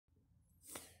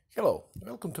Hello,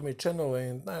 welcome to my channel,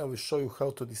 and now I will show you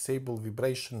how to disable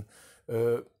vibration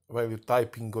while you're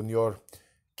typing on your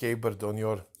keyboard on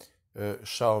your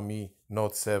Xiaomi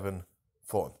Note 7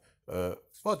 phone.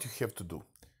 What you have to do?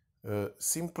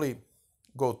 Simply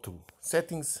go to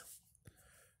settings,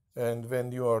 and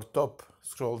when you are top,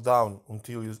 scroll down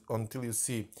until you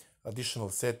see additional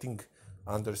setting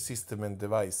under system and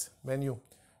device menu.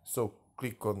 So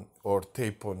click on or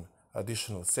tap on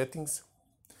additional settings.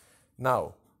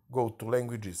 Now go to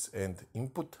languages and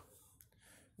input.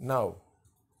 Now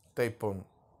tap on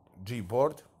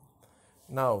Gboard.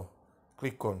 Now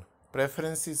click on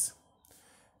preferences,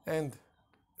 and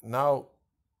now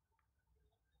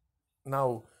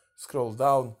scroll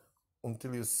down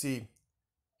until you see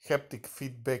haptic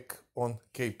feedback on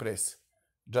key press.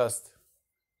 Just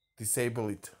disable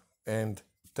it and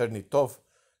turn it off,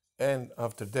 and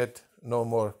after that no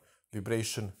more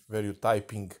vibration where you're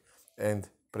typing and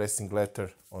pressing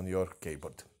letter on your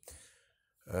keyboard.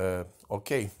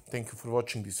 Okay, thank you for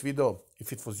watching this video.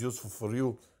 If it was useful for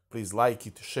you, please like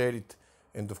it, share it,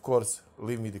 and of course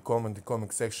leave me the comment in the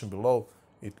comment section below.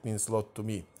 It means a lot to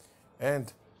me.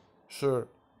 And sure,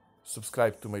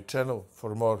 subscribe to my channel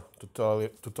for more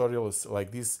tutorials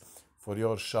like this for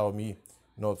your Xiaomi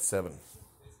Note 7.